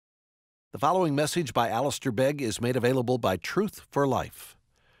The following message by Alistair Begg is made available by Truth for Life.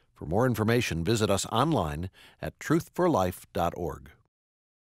 For more information, visit us online at truthforlife.org.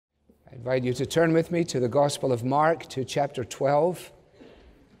 I invite you to turn with me to the Gospel of Mark, to chapter 12,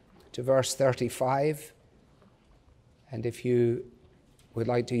 to verse 35. And if you would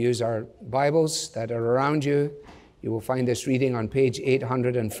like to use our Bibles that are around you, you will find this reading on page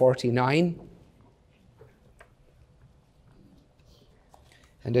 849.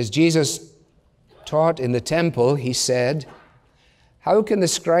 And as Jesus taught in the temple, he said, "How can the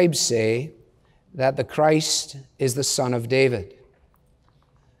scribes say that the Christ is the son of David?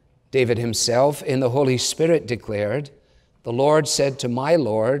 David himself in the Holy Spirit declared, 'The Lord said to my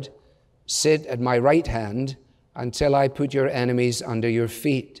Lord, sit at my right hand until I put your enemies under your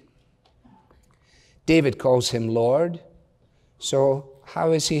feet.' David calls him Lord, so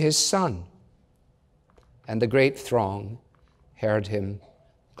how is he his son?" And the great throng heard him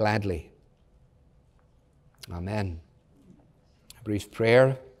gladly. Amen. A brief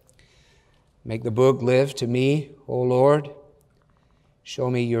prayer. Make the book live to me, O Lord. Show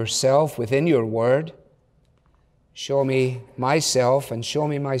me yourself within your word. Show me myself and show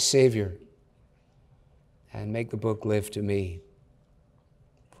me my Savior. And make the book live to me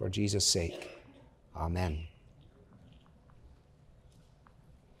for Jesus' sake. Amen.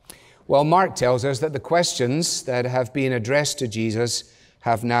 Well, Mark tells us that the questions that have been addressed to Jesus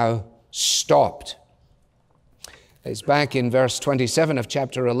have now stopped. It's back in verse 27 of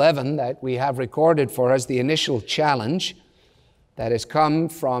chapter 11 that we have recorded for us the initial challenge that has come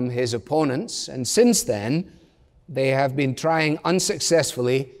from his opponents, and since then they have been trying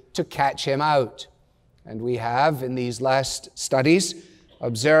unsuccessfully to catch him out. And we have, in these last studies,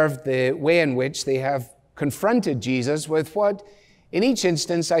 observed the way in which they have confronted Jesus with what, in each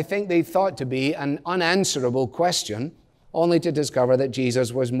instance, I think they thought to be an unanswerable question, only to discover that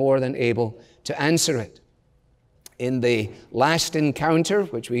Jesus was more than able to answer it. In the last encounter,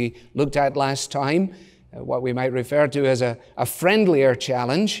 which we looked at last time, what we might refer to as a friendlier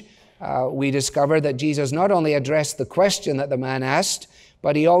challenge, we discovered that Jesus not only addressed the question that the man asked,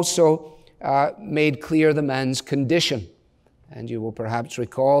 but he also made clear the man's condition. And you will perhaps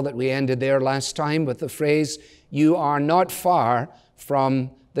recall that we ended there last time with the phrase, "You are not far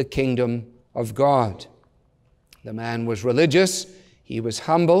from the kingdom of God." The man was religious, he was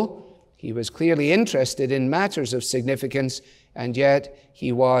humble, he was clearly interested in matters of significance, and yet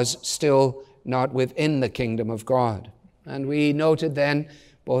he was still not within the kingdom of God. And we noted then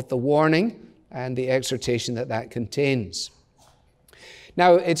both the warning and the exhortation that that contains.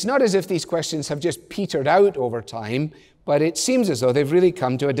 Now, it's not as if these questions have just petered out over time, but it seems as though they've really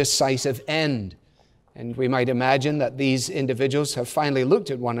come to a decisive end. And we might imagine that these individuals have finally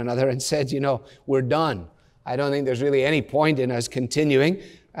looked at one another and said, we're done. I don't think there's really any point in us continuing.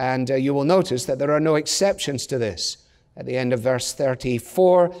 And you will notice that there are no exceptions to this. At the end of verse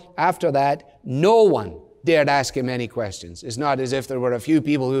 34, after that, no one dared ask him any questions. It's not as if there were a few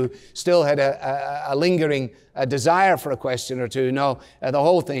people who still had a lingering desire for a question or two. No, the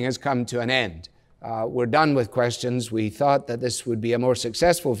whole thing has come to an end. We're done with questions. We thought that this would be a more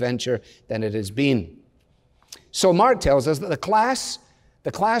successful venture than it has been. So Mark tells us that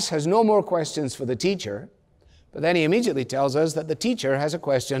the class has no more questions for the teacher, but then he immediately tells us that the teacher has a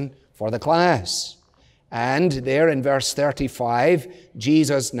question for the class. And there in verse 35,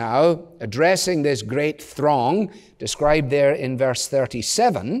 Jesus now addressing this great throng, described there in verse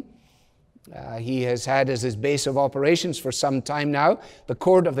 37, he has had as his base of operations for some time now the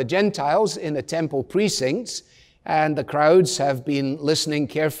court of the Gentiles in the temple precincts, and the crowds have been listening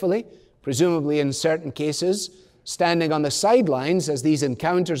carefully, presumably in certain cases, standing on the sidelines as these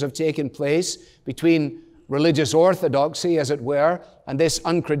encounters have taken place between religious orthodoxy, as it were, and this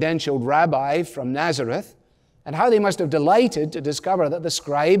uncredentialed rabbi from Nazareth, and how they must have delighted to discover that the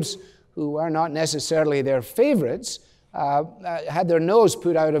scribes, who are not necessarily their favorites, had their nose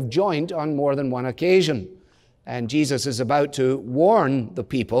put out of joint on more than one occasion. And Jesus is about to warn the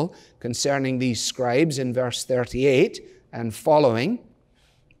people concerning these scribes in verse 38 and following.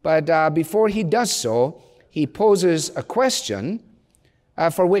 But before he does so, he poses a question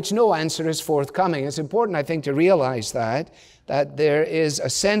for which no answer is forthcoming. It's important, I think, to realize that there is a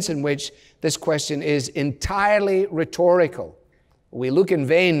sense in which this question is entirely rhetorical. We look in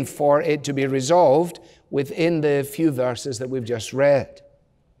vain for it to be resolved within the few verses that we've just read.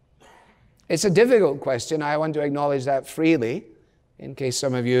 It's a difficult question. I want to acknowledge that freely, in case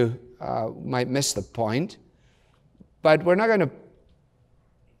some of you might miss the point. But we're not going to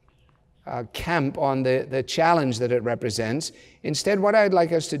camp on the challenge that it represents. Instead, what I'd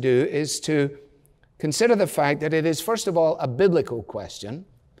like us to do is to consider the fact that it is, first of all, a biblical question,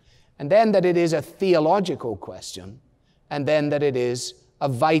 and then that it is a theological question, and then that it is a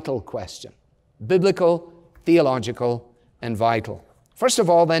vital question. Biblical, theological, and vital. First of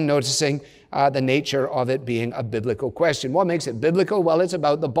all, then, noticing the nature of it being a biblical question. What makes it biblical? Well, it's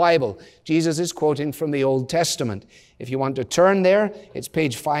about the Bible. Jesus is quoting from the Old Testament. If you want to turn there, it's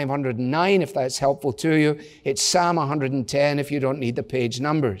page 509, if that's helpful to you. It's Psalm 110, if you don't need the page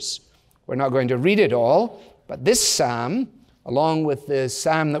numbers. We're not going to read it all, but this psalm, along with the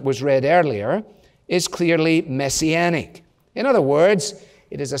psalm that was read earlier, is clearly messianic. In other words,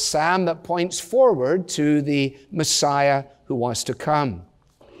 it is a psalm that points forward to the Messiah who was to come.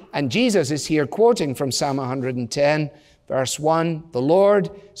 And Jesus is here quoting from Psalm 110, verse 1, "The Lord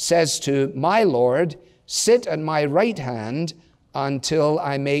says to my Lord, sit at my right hand until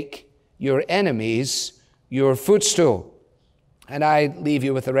I make your enemies your footstool." And I leave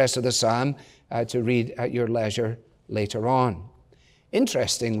you with the rest of the psalm to read at your leisure later on.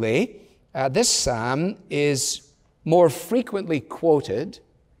 Interestingly, this psalm is more frequently quoted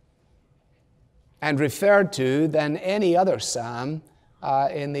and referred to than any other psalm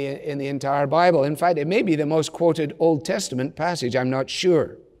in the entire Bible. In fact, it may be the most quoted Old Testament passage, I'm not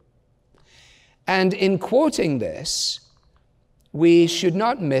sure. And in quoting this, we should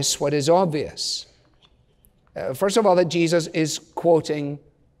not miss what is obvious. First of all, that Jesus is quoting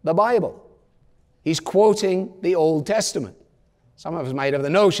the Bible. He's quoting the Old Testament. Some of us might have the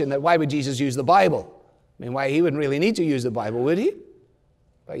notion that why would Jesus use the Bible? I mean, why, he wouldn't really need to use the Bible, would he?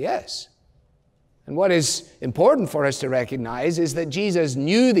 But yes. And what is important for us to recognize is that Jesus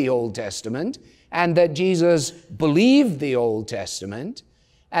knew the Old Testament, and that Jesus believed the Old Testament,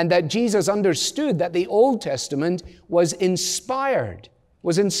 and that Jesus understood that the Old Testament was inspired,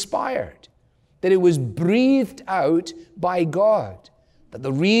 that it was breathed out by God, that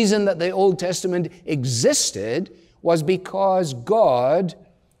the reason that the Old Testament existed was because God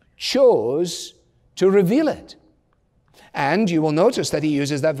chose to reveal it. And you will notice that he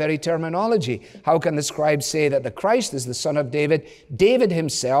uses that very terminology. How can the scribes say that the Christ is the son of David? David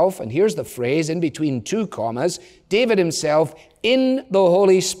himself, and here's the phrase in between two commas, David himself in the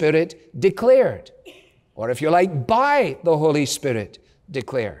Holy Spirit declared. Or if you like, by the Holy Spirit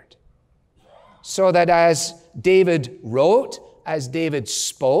declared. So that as David wrote, as David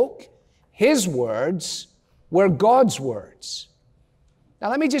spoke, his words were God's words. Now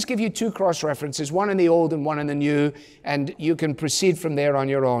let me just give you two cross-references, one in the Old and one in the New, and you can proceed from there on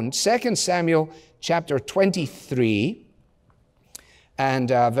your own. 2 Samuel chapter 23 and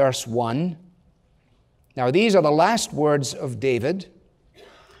verse 1. Now these are the last words of David,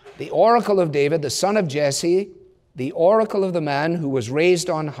 the oracle of David, the son of Jesse, the oracle of the man who was raised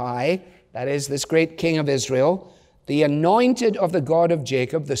on high, that is, this great king of Israel, the anointed of the God of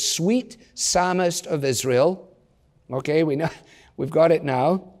Jacob, the sweet psalmist of Israel. Okay, we know. We've got it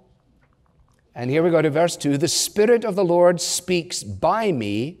now. And here we go to verse 2. The Spirit of the Lord speaks by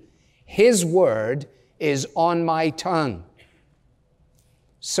me. His word is on my tongue.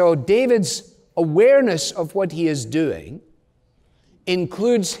 So David's awareness of what he is doing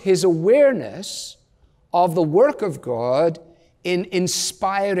includes his awareness of the work of God in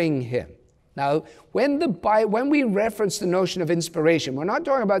inspiring him. Now, when we reference the notion of inspiration, we're not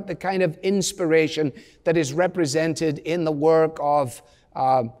talking about the kind of inspiration that is represented in the work of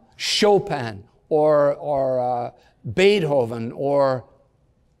Chopin or Beethoven or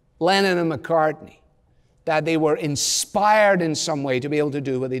Lennon and McCartney, that they were inspired in some way to be able to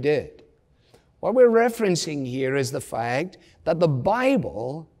do what they did. What we're referencing here is the fact that the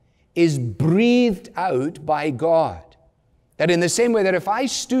Bible is breathed out by God. That in the same way that if I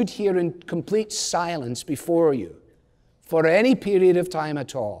stood here in complete silence before you for any period of time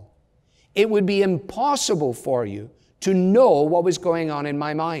at all, it would be impossible for you to know what was going on in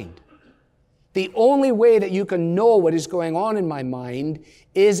my mind. The only way that you can know what is going on in my mind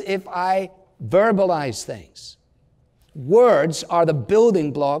is if I verbalize things. Words are the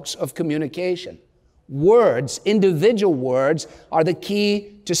building blocks of communication. Words, individual words, are the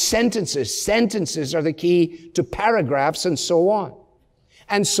key to sentences. Sentences are the key to paragraphs and so on.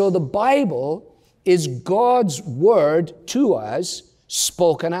 And so the Bible is God's word to us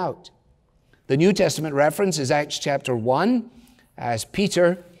spoken out. The New Testament reference is Acts chapter 1, as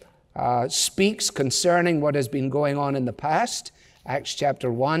Peter speaks concerning what has been going on in the past. Acts chapter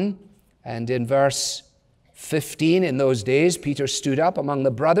 1, and in verse 15, in those days, Peter stood up among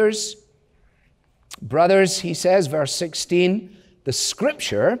the brothers. Brothers, he says, verse 16, the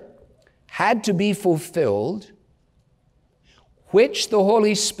scripture had to be fulfilled, which the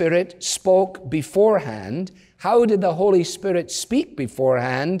Holy Spirit spoke beforehand. How did the Holy Spirit speak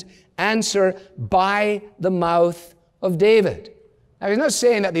beforehand? Answer, by the mouth of David. Now, he's not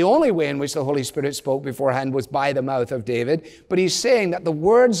saying that the only way in which the Holy Spirit spoke beforehand was by the mouth of David, but he's saying that the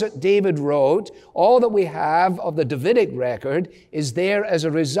words that David wrote, all that we have of the Davidic record, is there as a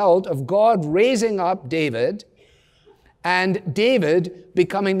result of God raising up David and David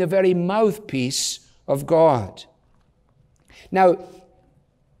becoming the very mouthpiece of God. Now,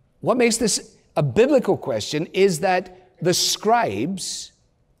 what makes this a biblical question is that the scribes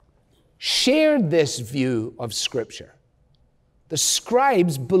shared this view of Scripture. The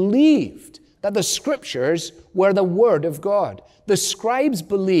scribes believed that the Scriptures were the Word of God. The scribes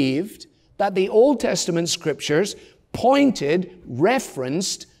believed that the Old Testament Scriptures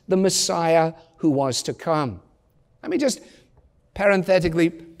referenced the Messiah who was to come. Let me just parenthetically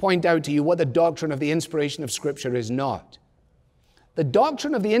point out to you what the doctrine of the inspiration of Scripture is not. The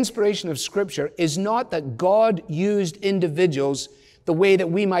doctrine of the inspiration of Scripture is not that God used individuals the way that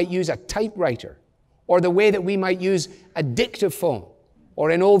we might use a typewriter, or the way that we might use a dictaphone,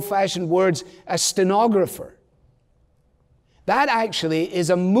 or in old-fashioned words, a stenographer. That actually is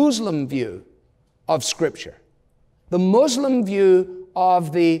a Muslim view of Scripture. The Muslim view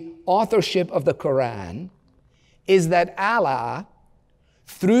of the authorship of the Quran is that Allah,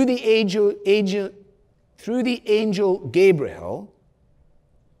 through the angel Gabriel,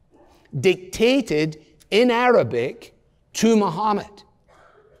 dictated in Arabic to Muhammad.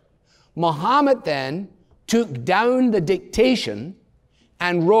 Muhammad then took down the dictation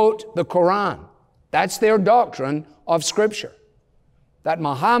and wrote the Quran. That's their doctrine of Scripture. That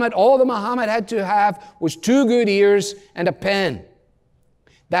Muhammad, all that Muhammad had to have was 2 good ears and a pen.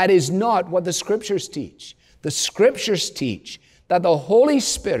 That is not what the Scriptures teach. The Scriptures teach that the Holy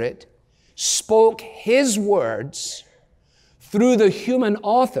Spirit spoke His words through the human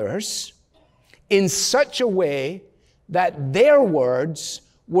authors in such a way that their words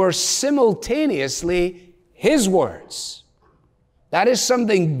were simultaneously His words. That is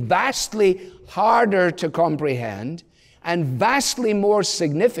something vastly harder to comprehend and vastly more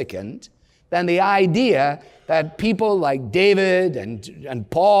significant than the idea that people like David and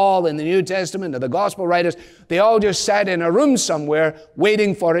Paul in the New Testament and the Gospel writers, they all just sat in a room somewhere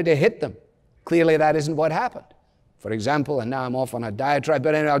waiting for it to hit them. Clearly that isn't what happened. For example, and now I'm off on a diatribe,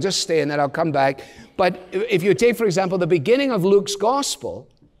 but anyway, I'll just stay and then I'll come back. But if you take, for example, the beginning of Luke's Gospel,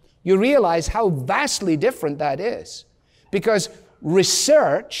 you realize how vastly different that is. Because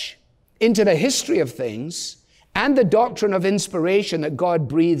research into the history of things and the doctrine of inspiration that God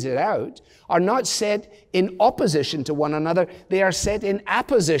breathes it out are not set in opposition to one another. They are set in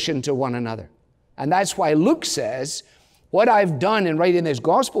apposition to one another. And that's why Luke says, what I've done in writing this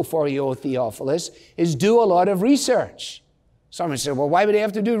gospel for you, O Theophilus, is do a lot of research. Someone said, well, why would he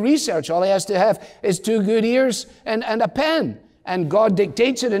have to do research? All he has to have is 2 good ears and a pen. And God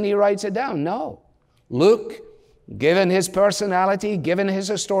dictates it and he writes it down. No. Luke, given his personality, given his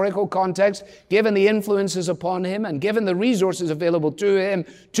historical context, given the influences upon him, and given the resources available to him,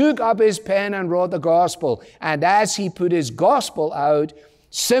 took up his pen and wrote the gospel. And as he put his gospel out,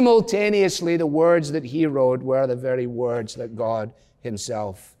 simultaneously the words that he wrote were the very words that God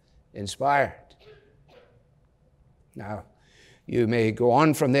Himself inspired. Now, you may go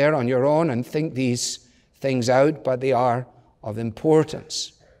on from there on your own and think these things out, but they are of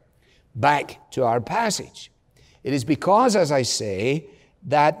importance. Back to our passage. It is because, as I say,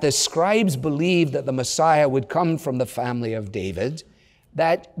 that the scribes believed that the Messiah would come from the family of David,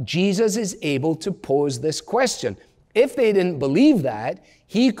 that Jesus is able to pose this question. If they didn't believe that,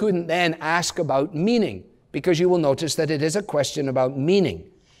 He couldn't then ask about meaning, because you will notice that it is a question about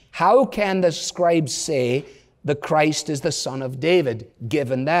meaning. How can the scribes say the Christ is the son of David,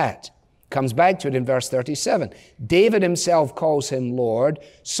 given that? Comes back to it in verse 37. David himself calls Him Lord,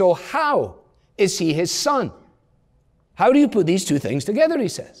 so how is He His son? How do you put these two things together, he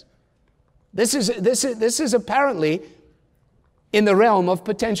says. This is apparently in the realm of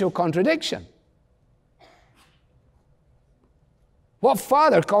potential contradiction. What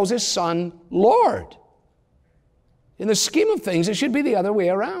father calls his son Lord? In the scheme of things, it should be the other way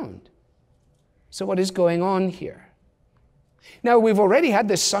around. So what is going on here? Now, we've already had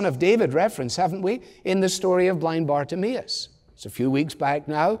this son of David reference, haven't we, in the story of blind Bartimaeus. It's a few weeks back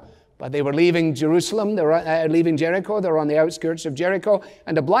now, but they were leaving Jerusalem, they were leaving Jericho, they're on the outskirts of Jericho,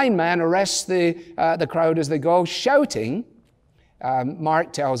 and a blind man arrests the crowd as they go, shouting.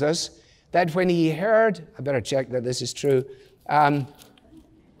 Mark tells us that when he heard, I better check that this is true, I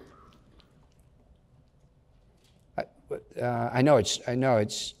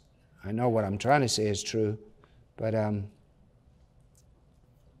know what I'm trying to say is true, but I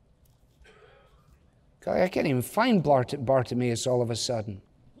can't even find Bartimaeus all of a sudden.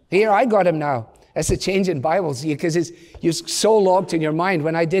 Here, I got him now. That's a change in Bibles, because you're so locked in your mind.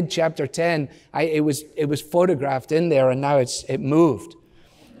 When I did chapter 10, it was photographed in there, and now it moved.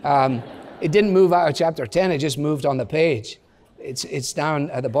 It didn't move out of chapter 10, it just moved on the page. It's down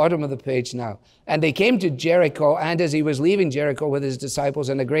at the bottom of the page now. And they came to Jericho, and as he was leaving Jericho with his disciples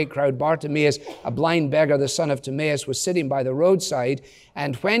and a great crowd, Bartimaeus, a blind beggar, the son of Timaeus, was sitting by the roadside.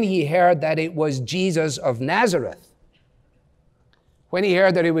 And when he heard that it was Jesus of Nazareth, when he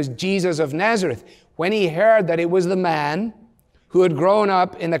heard that it was Jesus of Nazareth, when he heard that it was the man who had grown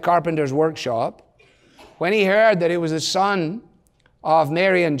up in the carpenter's workshop, when he heard that it was the son of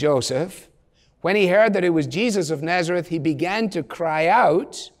Mary and Joseph, when he heard that it was Jesus of Nazareth, he began to cry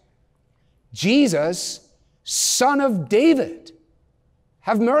out, Jesus, Son of David,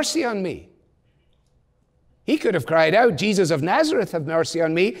 have mercy on me. He could have cried out, Jesus of Nazareth, have mercy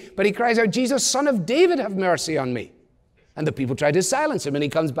on me, but he cries out, Jesus, Son of David, have mercy on me. And the people try to silence him, and he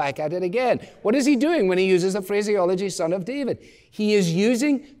comes back at it again. What is he doing when he uses the phraseology, Son of David? He is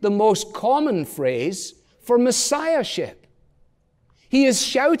using the most common phrase for messiahship. He is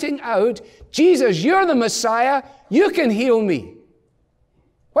shouting out, Jesus, you're the Messiah, you can heal me.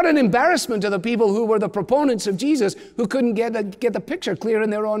 What an embarrassment to the people who were the proponents of Jesus, who couldn't get the picture clear in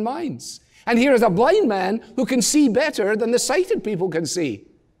their own minds. And here is a blind man who can see better than the sighted people can see.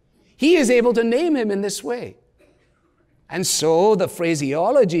 He is able to name him in this way. And so the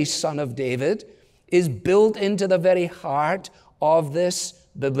phraseology, Son of David, is built into the very heart of this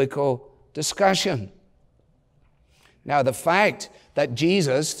biblical discussion. Now, the fact that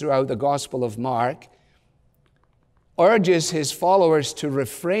Jesus, throughout the Gospel of Mark, urges his followers to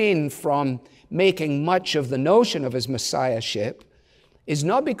refrain from making much of the notion of his messiahship is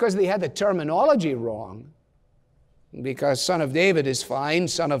not because they had the terminology wrong, because Son of David is fine,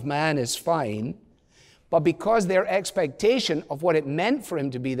 Son of Man is fine, but because their expectation of what it meant for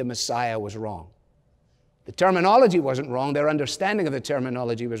him to be the Messiah was wrong. The terminology wasn't wrong, their understanding of the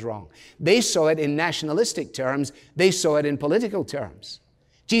terminology was wrong. They saw it in nationalistic terms, they saw it in political terms.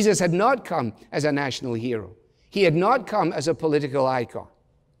 Jesus had not come as a national hero. He had not come as a political icon.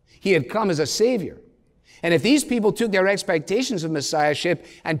 He had come as a Savior. And if these people took their expectations of Messiahship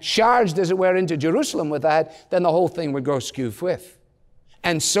and charged, as it were, into Jerusalem with that, then the whole thing would go skew-whiff.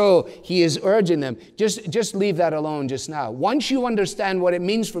 And so he is urging them, just leave that alone just now. Once you understand what it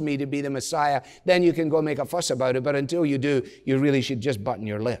means for me to be the Messiah, then you can go make a fuss about it. But until you do, you really should just button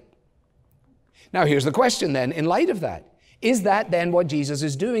your lip. Now here's the question then, in light of that. Is that then what Jesus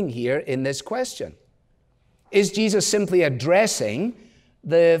is doing here in this question? Is Jesus simply addressing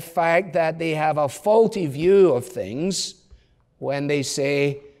the fact that they have a faulty view of things when they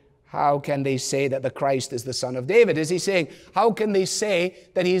say, how can they say that the Christ is the Son of David? Is he saying, how can they say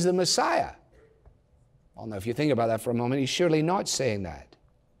that he's the Messiah? Well, now, if you think about that for a moment, he's surely not saying that.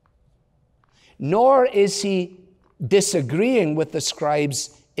 Nor is he disagreeing with the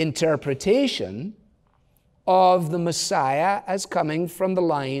scribes' interpretation of the Messiah as coming from the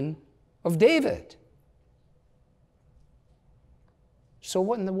line of David. So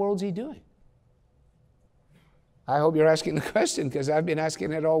what in the world is he doing? I hope you're asking the question, because I've been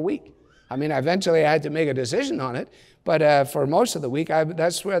asking it all week. I mean, eventually I had to make a decision on it, but for most of the week,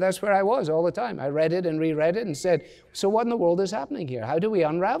 that's where I was all the time. I read it and reread it and said, so what in the world is happening here? How do we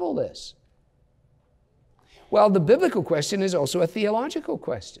unravel this? Well, the biblical question is also a theological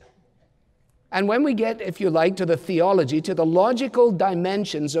question. And when we get, if you like, to the theology, to the logical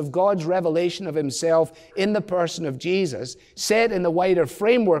dimensions of God's revelation of himself in the person of Jesus, set in the wider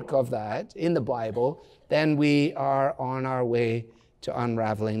framework of that in the Bible, then we are on our way to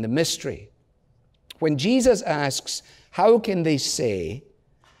unraveling the mystery. When Jesus asks, how can they say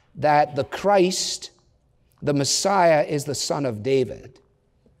that the Christ, the Messiah, is the Son of David,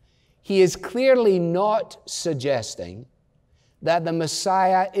 he is clearly not suggesting that the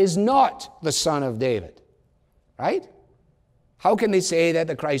Messiah is not the Son of David, right? How can they say that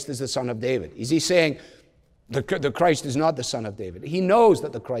the Christ is the Son of David? Is he saying the Christ is not the Son of David? He knows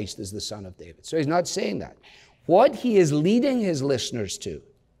that the Christ is the Son of David, so he's not saying that. What he is leading his listeners to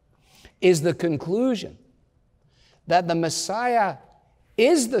is the conclusion that the Messiah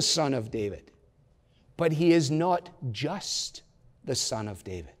is the Son of David, but he is not just the Son of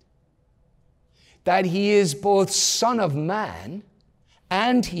David. That he is both Son of Man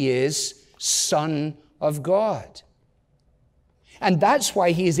and he is Son of God. And that's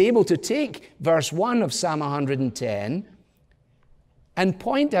why he is able to take verse 1 of Psalm 110 and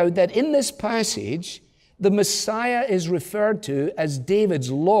point out that in this passage, the Messiah is referred to as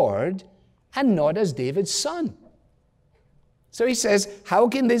David's Lord and not as David's son. So he says, how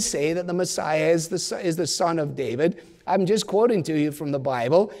can they say that the Messiah is the son of David I'm just quoting to you from the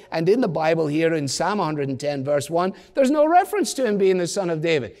Bible, and in the Bible here in Psalm 110 verse 1, there's no reference to him being the son of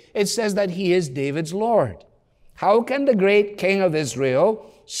David. It says that he is David's Lord. How can the great King of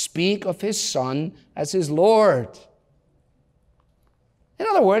Israel speak of his son as his Lord? In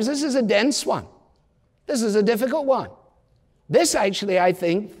other words, this is a dense one. This is a difficult one. This actually, I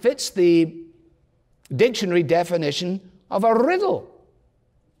think, fits the dictionary definition of a riddle.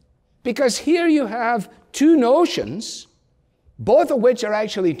 Because here you have two notions, both of which are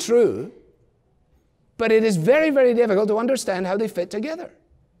actually true, but it is very, very difficult to understand how they fit together.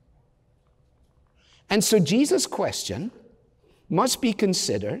 And so Jesus' question must be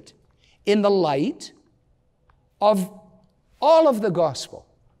considered in the light of all of the gospel.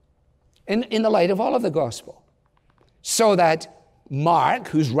 In the light of all of the gospel. So that Mark,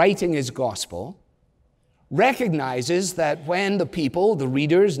 who's writing his gospel, recognizes that when the people, the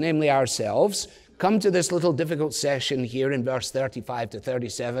readers, namely ourselves, come to this little difficult section here in verse 35 to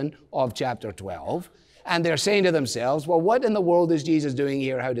 37 of chapter 12, and they're saying to themselves, well, what in the world is Jesus doing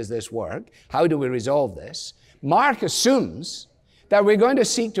here? How does this work? How do we resolve this? Mark assumes that we're going to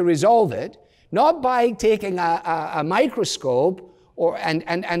seek to resolve it, not by taking a microscope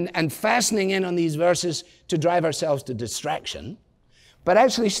and fastening in on these verses to drive ourselves to distraction, but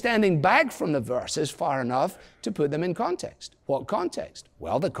actually standing back from the verses far enough to put them in context. What context?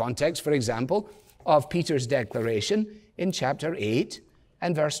 Well, the context, for example, of Peter's declaration in chapter 8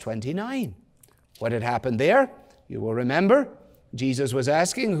 and verse 29. What had happened there? You will remember, Jesus was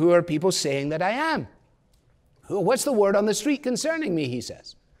asking, who are people saying that I am? What's the word on the street concerning me, he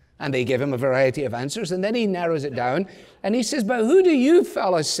says. And they give him a variety of answers, and then he narrows it down, and he says, but who do you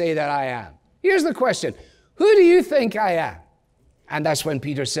fellas say that I am? Here's the question. Who do you think I am? And that's when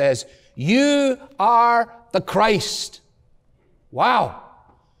Peter says, you are the Christ. Wow.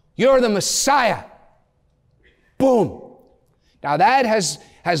 You're the Messiah. Boom. Now that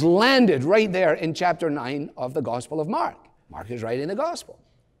has landed right there in chapter 9 of the Gospel of Mark. Mark is writing the Gospel.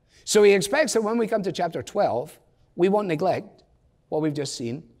 So he expects that when we come to chapter 12, we won't neglect what we've just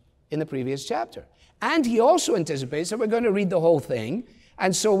seen in the previous chapter. And he also anticipates that we're going to read the whole thing,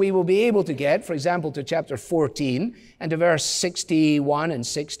 and so we will be able to get, for example, to chapter 14 and to verse 61 and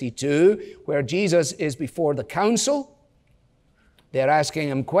 62, where Jesus is before the council. They're asking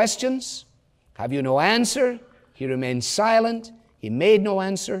him questions. Have you no answer? He remained silent. He made no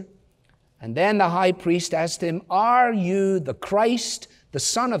answer. And then the high priest asked him, are you the Christ, the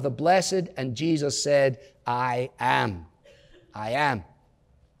Son of the Blessed? And Jesus said, I am. I am.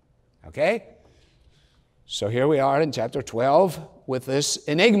 Okay? So here we are in chapter 12 with this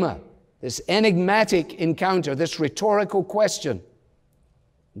enigma, this enigmatic encounter, this rhetorical question.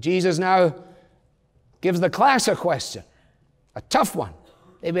 Jesus now gives the class a question, a tough one.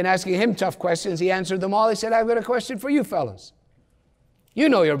 They've been asking him tough questions. He answered them all. He said, I've got a question for you fellas. You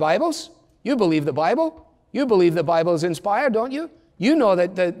know your Bibles. You believe the Bible. You believe the Bible is inspired, don't you? You know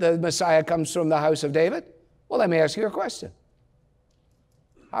that the Messiah comes from the house of David. Well, let me ask you a question.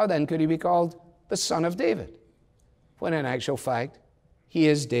 How then could he be called the Son of David, when in actual fact, he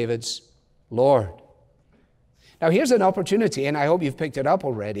is David's Lord? Now here's an opportunity, and I hope you've picked it up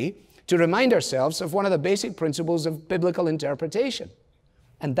already, to remind ourselves of one of the basic principles of biblical interpretation.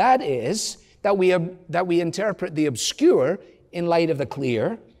 And that is that we interpret the obscure in light of the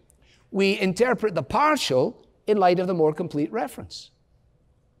clear. We interpret the partial in light of the more complete reference.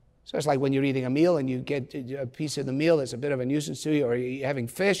 So it's like when you're eating a meal and you get a piece of the meal that's a bit of a nuisance to you, or you're having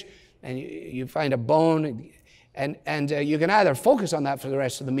fish and you find a bone, and you can either focus on that for the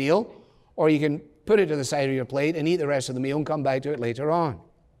rest of the meal, or you can put it to the side of your plate and eat the rest of the meal and come back to it later on.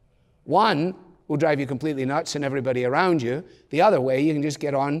 One will drive you completely nuts and everybody around you. The other way, you can just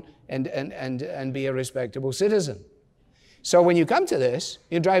get on and be a respectable citizen. So when you come to this,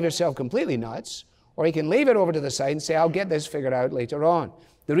 you drive yourself completely nuts, or you can leave it over to the side and say, I'll get this figured out later on.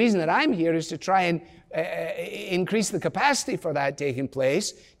 The reason that I'm here is to try and increase the capacity for that taking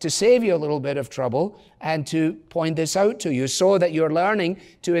place, to save you a little bit of trouble, and to point this out to you so that you're learning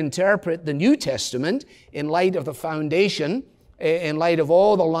to interpret the New Testament in light of the foundation, in light of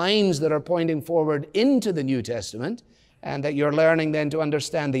all the lines that are pointing forward into the New Testament, and that you're learning then to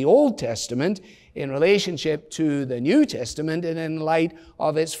understand the Old Testament in relationship to the New Testament and in light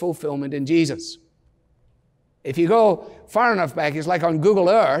of its fulfillment in Jesus. If you go far enough back, it's like on Google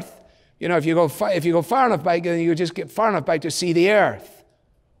Earth. You know, if you go far enough back, then you just get far enough back to see the earth.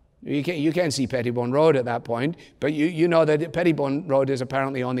 You can't see Pettibone Road at that point, but you know that Pettibone Road is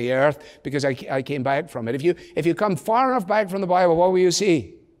apparently on the earth because I came back from it. If you come far enough back from the Bible, what will you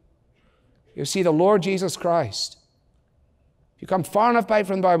see? You'll see the Lord Jesus Christ. If you come far enough back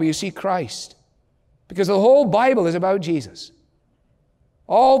from the Bible, you see Christ Because the whole Bible is about Jesus.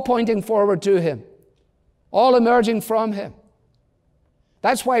 All pointing forward to Him. All emerging from Him.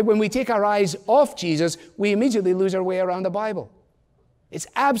 That's why when we take our eyes off Jesus, we immediately lose our way around the Bible. It's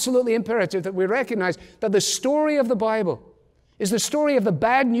absolutely imperative that we recognize that the story of the Bible is the story of the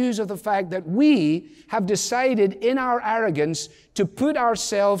bad news of the fact that we have decided in our arrogance to put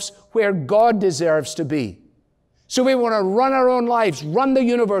ourselves where God deserves to be. So we want to run our own lives, run the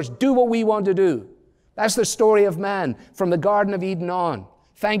universe, do what we want to do. That's the story of man from the Garden of Eden on.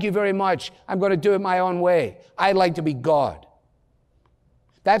 Thank you very much. I'm going to do it my own way. I'd like to be God.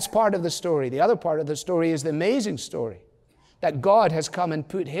 That's part of the story. The other part of the story is the amazing story that God has come and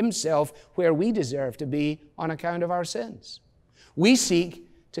put Himself where we deserve to be on account of our sins. We seek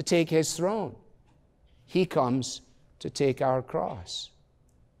to take His throne. He comes to take our cross.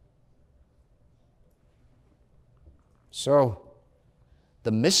 So,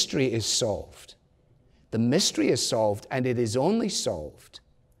 the mystery is solved. The mystery is solved, and it is only solved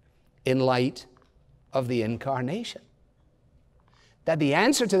in light of the incarnation. That the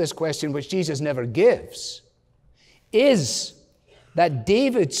answer to this question, which Jesus never gives, is that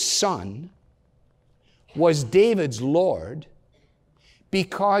David's son was David's Lord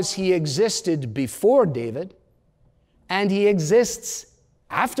because He existed before David and He exists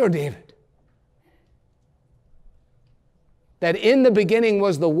after David. That in the beginning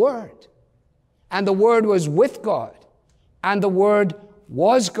was the Word, and the Word was with God, and the Word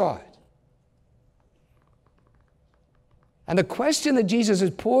was God. And the question that Jesus is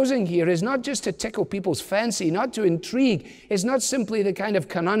posing here is not just to tickle people's fancy, not to intrigue. It's not simply the kind of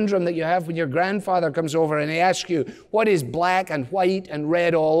conundrum that you have when your grandfather comes over and he asks you, what is black and white and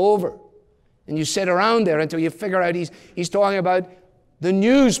red all over? And you sit around there until you figure out he's talking about the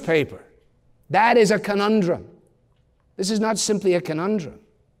newspaper. That is a conundrum. This is not simply a conundrum,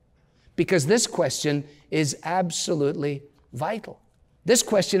 because this question is absolutely vital. This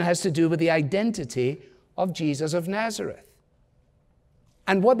question has to do with the identity of Jesus of Nazareth.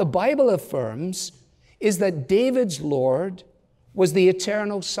 And what the Bible affirms is that David's Lord was the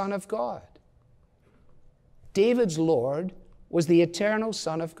eternal Son of God. David's Lord was the eternal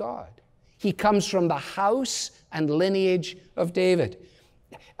Son of God. He comes from the house and lineage of David.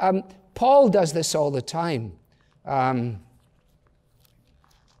 Paul does this all the time.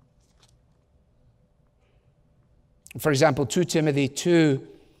 For example, 2 Timothy 2,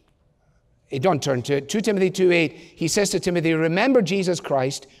 don't turn to it, 2 Timothy 2:8, he says to Timothy, remember Jesus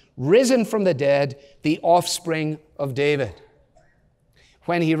Christ, risen from the dead, the offspring of David.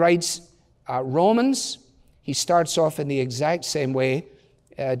 When he writes Romans, he starts off in the exact same way,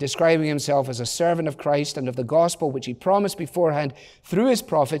 describing himself as a servant of Christ and of the gospel which he promised beforehand through his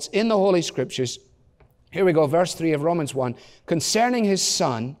prophets in the Holy Scriptures. Here we go, verse 3 of Romans 1. Concerning his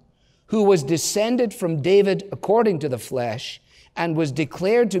Son, who was descended from David according to the flesh, and was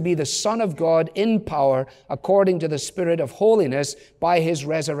declared to be the Son of God in power according to the Spirit of holiness by His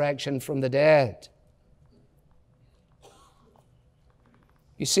resurrection from the dead.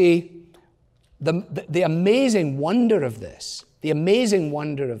 You see, the amazing wonder of this,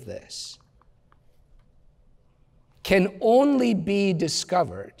 can only be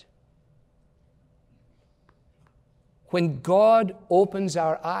discovered when God opens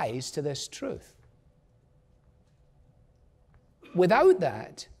our eyes to this truth. Without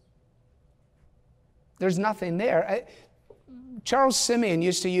that, there's nothing there. Charles Simeon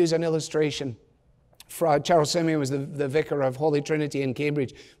used to use an illustration. Charles Simeon was the vicar of Holy Trinity in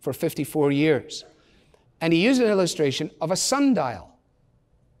Cambridge for 54 years. And he used an illustration of a sundial.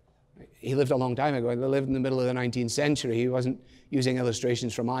 He lived a long time ago. He lived in the middle of the 19th century. He wasn't using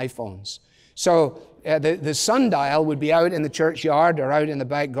illustrations from iPhones. So the sundial would be out in the churchyard or out in the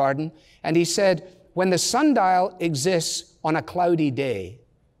back garden. And he said, when the sundial exists on a cloudy day,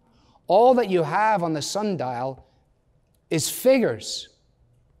 all that you have on the sundial is figures.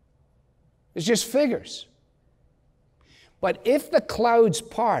 It's just figures. But if the clouds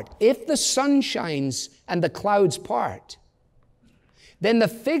part, if the sun shines and the clouds part, then the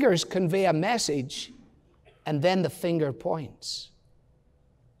figures convey a message, and then the finger points.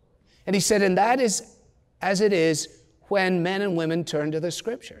 And he said, and that is as it is when men and women turn to the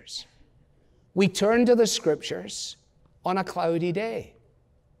Scriptures. We turn to the Scriptures on a cloudy day.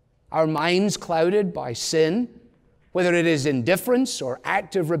 Our minds clouded by sin, whether it is indifference or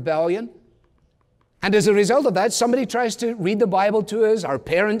active rebellion. And as a result of that, somebody tries to read the Bible to us. Our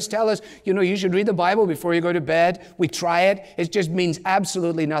parents tell us, you should read the Bible before you go to bed. We try it. It just means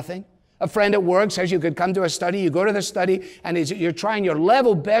absolutely nothing. A friend at work says you could come to a study, you go to the study, and you're trying your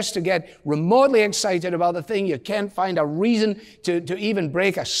level best to get remotely excited about the thing. You can't find a reason to even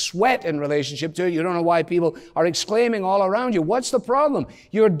break a sweat in relationship to it. You don't know why people are exclaiming all around you. What's the problem?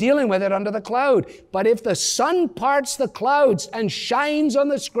 You're dealing with it under the cloud. But if the sun parts the clouds and shines on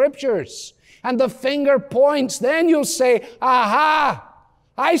the Scriptures, and the finger points, then you'll say, aha,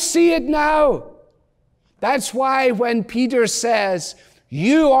 I see it now. That's why when Peter says,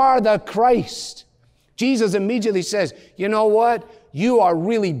 you are the Christ, Jesus immediately says, you know what? You are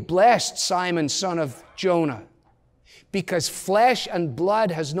really blessed, Simon, son of Jonah, because flesh and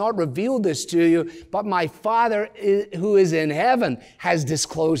blood has not revealed this to you, but my Father who is in heaven has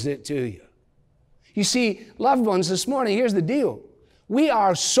disclosed it to you. You see, loved ones, this morning, here's the deal. We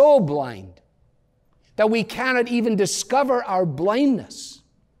are so blind that we cannot even discover our blindness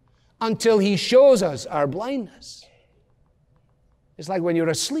until He shows us our blindness. It's like when you're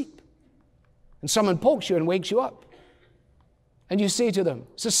asleep and someone pokes you and wakes you up. And you say to them,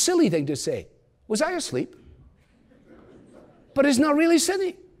 it's a silly thing to say, was I asleep? But it's not really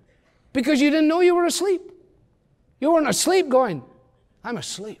silly because you didn't know you were asleep. You weren't asleep going, I'm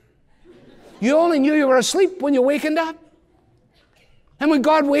asleep. You only knew you were asleep when you wakened up. And when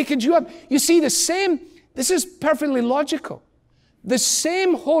God wakened you up, you see this is perfectly logical. The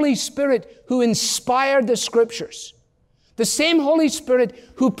same Holy Spirit who inspired the Scriptures, the same Holy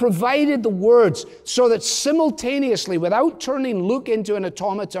Spirit who provided the words so that simultaneously, without turning Luke into an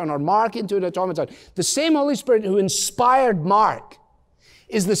automaton or Mark into an automaton, the same Holy Spirit who inspired Mark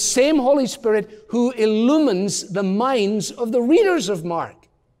is the same Holy Spirit who illumines the minds of the readers of Mark.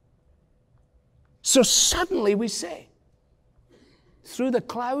 So suddenly we say, through the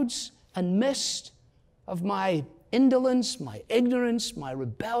clouds and mist of my indolence, my ignorance, my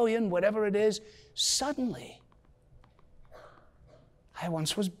rebellion, whatever it is, suddenly I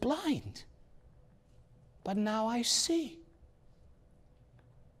once was blind, but now I see.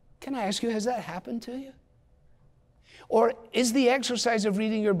 Can I ask you, has that happened to you? Or is the exercise of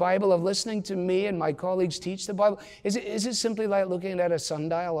reading your Bible, of listening to me and my colleagues teach the Bible, is it simply like looking at a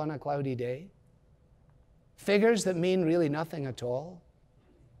sundial on a cloudy day? Figures that mean really nothing at all?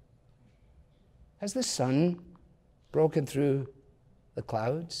 Has the sun broken through the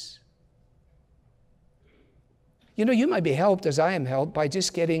clouds? You know, you might be helped, as I am helped, by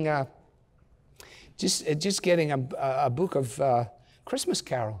just getting a book of Christmas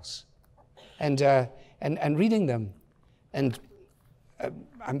carols and reading them. And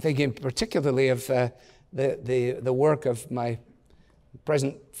I'm thinking particularly of the work of my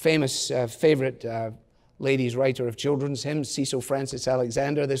present famous favorite ladies writer of children's hymns, Cecil Frances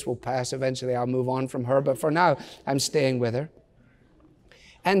Alexander. This will pass eventually. I'll move on from her, but for now, I'm staying with her.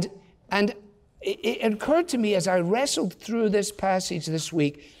 And it occurred to me as I wrestled through this passage this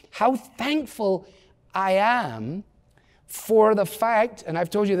week how thankful I am for the fact, and I've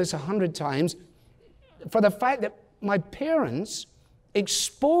told you this 100 times, for the fact that my parents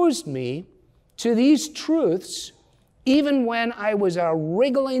exposed me to these truths even when I was a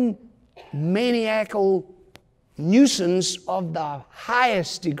wriggling, maniacal nuisance of the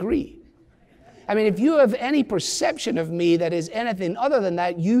highest degree. I mean, if you have any perception of me that is anything other than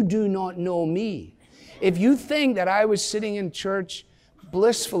that, you do not know me. If you think that I was sitting in church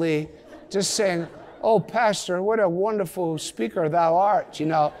blissfully just saying, oh, Pastor, what a wonderful speaker thou art, you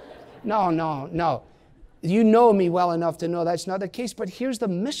know. No. You know me well enough to know that's not the case, but here's the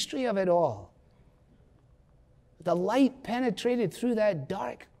mystery of it all. The light penetrated through that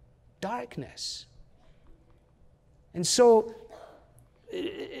darkness. And so,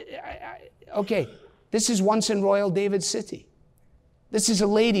 okay, this is once in royal David's city. This is a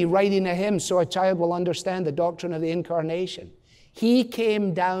lady writing a hymn so a child will understand the doctrine of the incarnation. He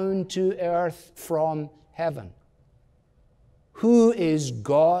came down to earth from heaven. Who is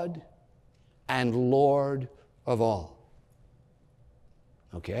God and Lord of all?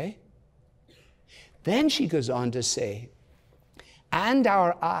 Okay? Then she goes on to say, and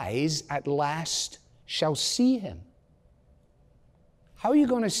our eyes at last shall see him. How are you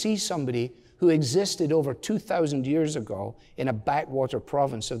going to see somebody who existed over 2,000 years ago in a backwater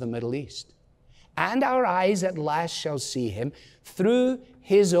province of the Middle East? And our eyes at last shall see him through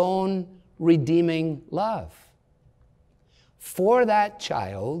his own redeeming love. For that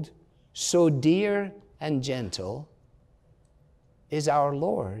child, so dear and gentle, is our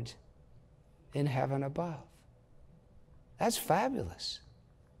Lord in heaven above. That's fabulous.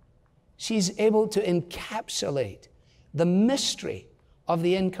 She's able to encapsulate the mystery of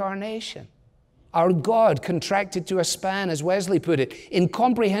the incarnation Our God contracted to a span, as Wesley put it,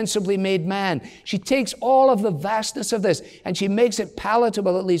 incomprehensibly made man. She takes all of the vastness of this and she makes it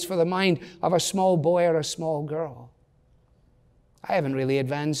palatable, at least for the mind of a small boy or a small girl. I haven't really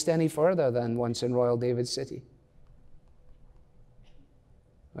advanced any further than once in Royal David City.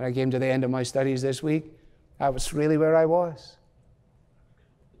 When I came to the end of my studies this week, that was really where I was.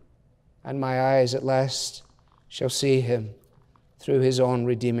 And my eyes at last shall see him through his own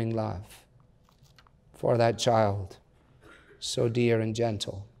redeeming love. For that child, so dear and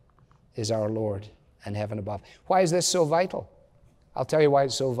gentle, is our Lord in heaven above. Why is this so vital? I'll tell you why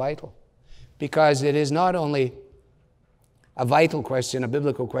it's so vital. Because it is not only a vital question, a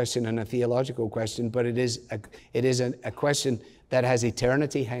biblical question, and a theological question, but it is a question that has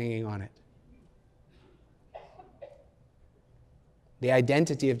eternity hanging on it. The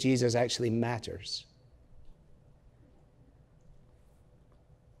identity of Jesus actually matters.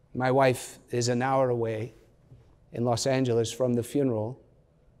 My wife is an hour away in Los Angeles from the funeral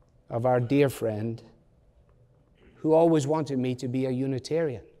of our dear friend who always wanted me to be a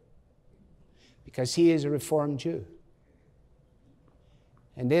Unitarian because he is a Reformed Jew.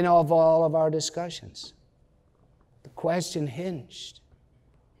 And in all of our discussions, the question hinged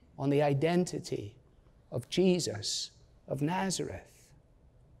on the identity of Jesus of Nazareth.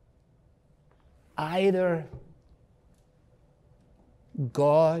 Either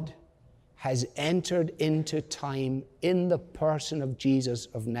God has entered into time in the person of Jesus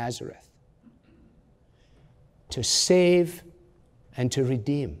of Nazareth to save and to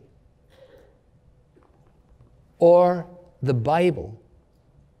redeem, or the Bible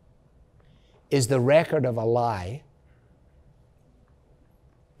is the record of a lie.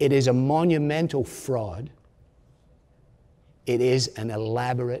 It is a monumental fraud. It is an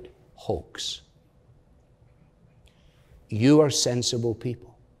elaborate hoax. You are sensible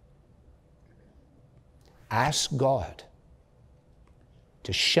people. Ask God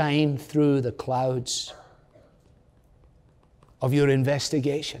to shine through the clouds of your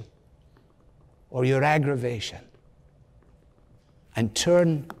investigation or your aggravation and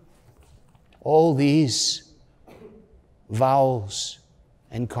turn all these vowels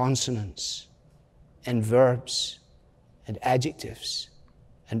and consonants and verbs and adjectives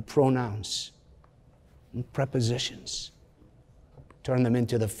and pronouns and prepositions. Turn them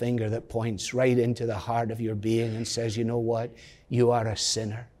into the finger that points right into the heart of your being and says, you know what? You are a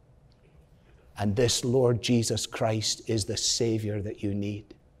sinner. And this Lord Jesus Christ is the Savior that you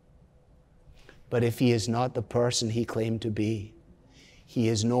need. But if He is not the person He claimed to be, He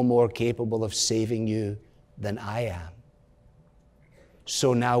is no more capable of saving you than I am.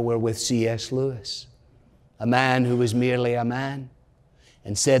 So now we're with C.S. Lewis, a man who was merely a man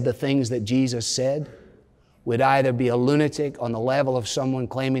and said the things that Jesus said, would either be a lunatic on the level of someone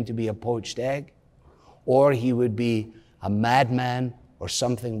claiming to be a poached egg, or he would be a madman or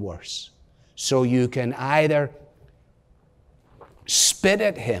something worse. So you can either spit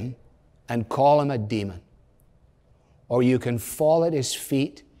at him and call him a demon, or you can fall at his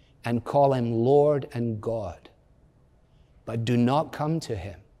feet and call him Lord and God. But do not come to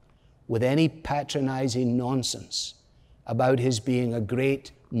him with any patronizing nonsense about his being a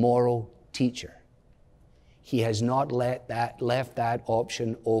great moral teacher. He has not left that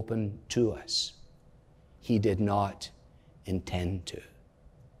option open to us. He did not intend to.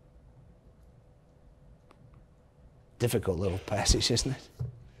 Difficult little passage, isn't it?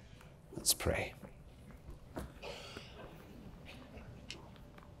 Let's pray.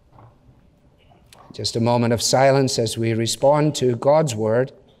 Just a moment of silence as we respond to God's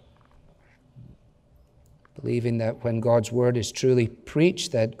Word, believing that when God's Word is truly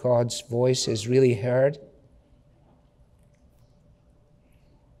preached, that God's voice is really heard.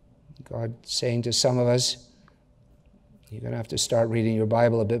 God saying to some of us, you're going to have to start reading your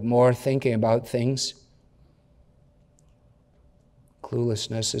Bible a bit more, thinking about things.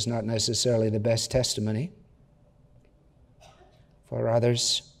 Cluelessness is not necessarily the best testimony. For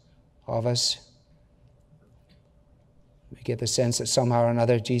others of us, we get the sense that somehow or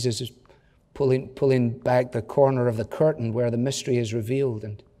another Jesus is pulling back the corner of the curtain where the mystery is revealed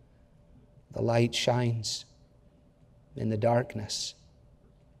and the light shines in the darkness.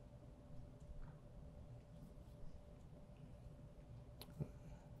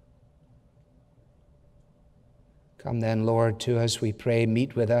 Come then, Lord, to us, we pray.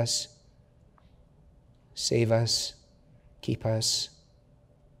 Meet with us. Save us. Keep us.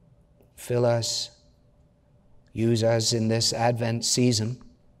 Fill us. Use us in this Advent season,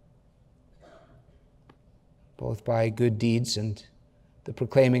 both by good deeds and the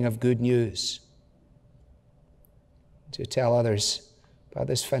proclaiming of good news, to tell others about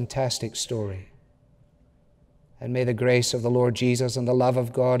this fantastic story And may the grace of the Lord Jesus and the love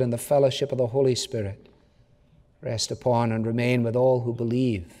of God and the fellowship of the Holy Spirit rest upon and remain with all who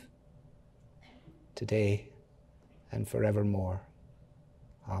believe today and forevermore.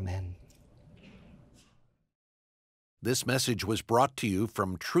 Amen. This message was brought to you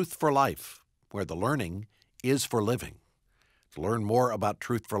from Truth for Life, where the learning is for living. To learn more about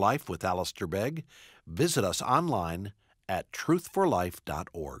Truth for Life with Alistair Begg, visit us online at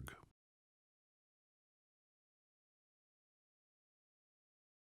truthforlife.org.